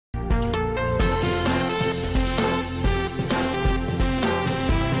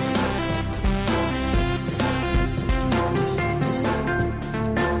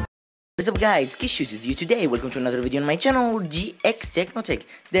What's up guys, Kishus with you today. Welcome to another video on my channel, GX Technotech.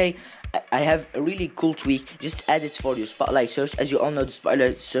 Today I have a really cool tweak just added for your Spotlight search. As you all know, the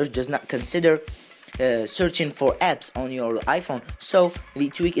Spotlight search does not consider searching for apps on your iPhone. So the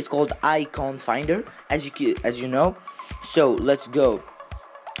tweak is called Icon Finder, as you know. So let's go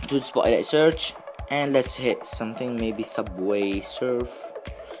to the Spotlight search and let's hit something, maybe Subway Surf.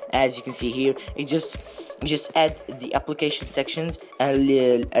 As you can see here, it just add the application sections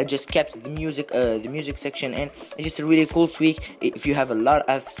and I just kept the music section, and it's just a really cool tweak. If you have a lot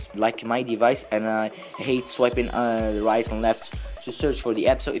of apps like my device, and I hate swiping right and left to search for the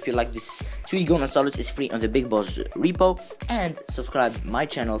app, so if you like this tweak, go and install it. It's free on the BigBoss repo, and subscribe my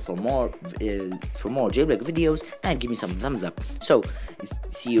channel for more jailbreak videos, and give me some thumbs up. So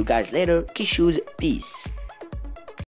see you guys later. Kishus, peace.